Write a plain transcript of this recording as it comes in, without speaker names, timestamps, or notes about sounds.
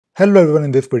Hello everyone,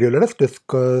 in this video let us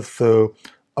discuss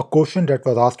a question that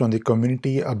was asked on the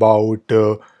community about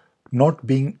not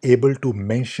being able to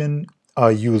mention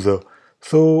a user.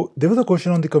 So there was a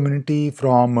question on the community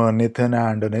from Nathan,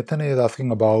 and Nathan is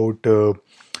asking about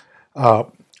uh,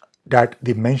 that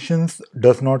the mentions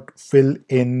does not fill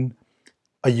in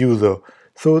a user.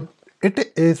 So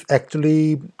it is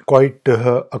actually quite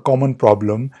a common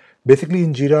problem. Basically,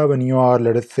 in Jira, when you are,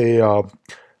 let us say,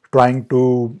 trying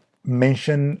to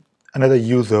mention another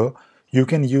user, you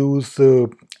can use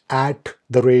at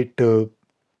the rate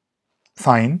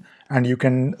sign, and you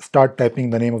can start typing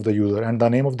the name of the user, and the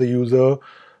name of the user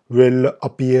will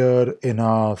appear in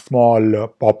a small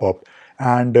pop-up.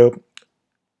 And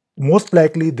most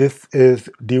likely this is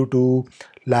due to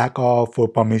lack of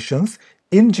permissions.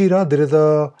 In Jira, there is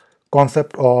a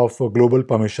concept of global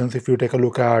permissions. If you take a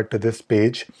look at this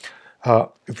page,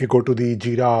 if you go to the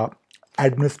Jira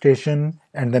administration,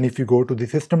 and then if you go to the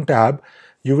system tab,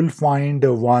 you will find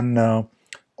one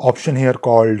option here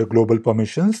called global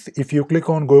permissions. If you click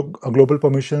on global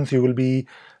permissions, you will be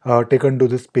taken to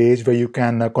this page where you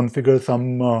can configure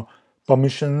some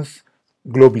permissions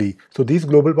globally. So these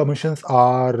global permissions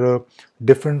are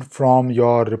different from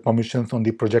your permissions on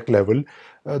the project level.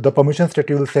 The permissions that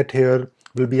you will set here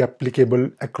will be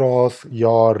applicable across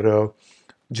your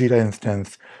Jira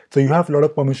instance. So you have a lot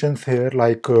of permissions here,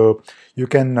 like you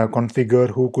can configure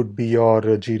who could be your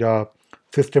Jira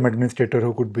system administrator,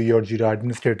 who could be your Jira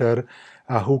administrator,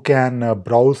 who can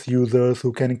browse users,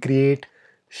 who can create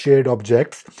shared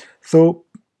objects. So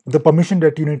the permission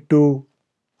that you need to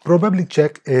probably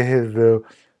check is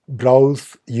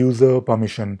browse user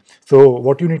permission. So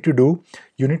what you need to do,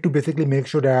 you need to basically make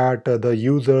sure that the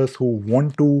users who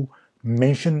want to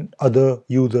mention other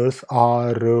users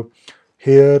are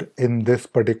here in this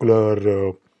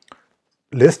particular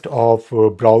list of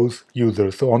browse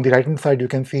users. So on the right hand side, you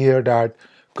can see here that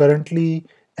currently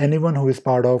anyone who is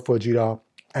part of Jira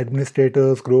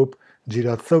administrators group,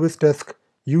 Jira service desk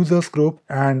users group,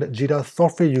 and Jira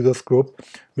software users group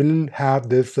will have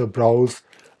this browse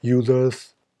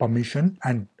users permission,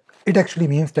 and it actually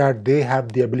means that they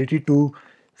have the ability to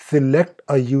select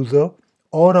a user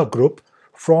or a group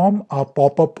from a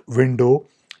pop-up window,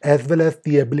 as well as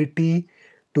the ability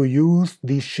to use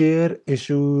the share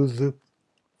issues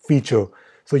feature.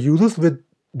 So users with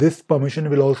this permission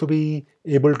will also be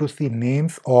able to see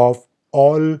names of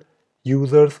all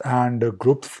users and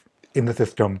groups in the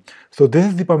system. So this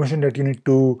is the permission that you need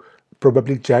to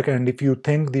probably check, and if you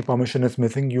think the permission is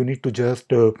missing, you need to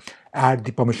just add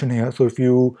the permission here. So if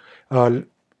you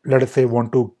let us say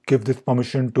want to give this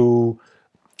permission to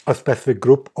a specific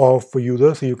group of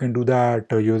users, so you can do that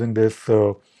using this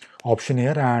option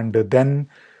here, and then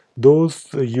those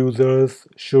users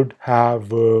should have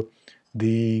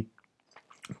the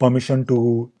permission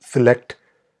to select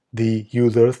the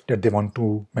users that they want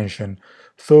to mention.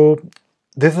 So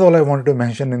this is all I wanted to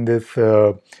mention in this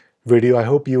video. I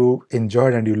hope you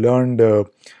enjoyed and you learned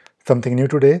something new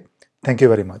today. Thank you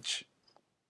very much.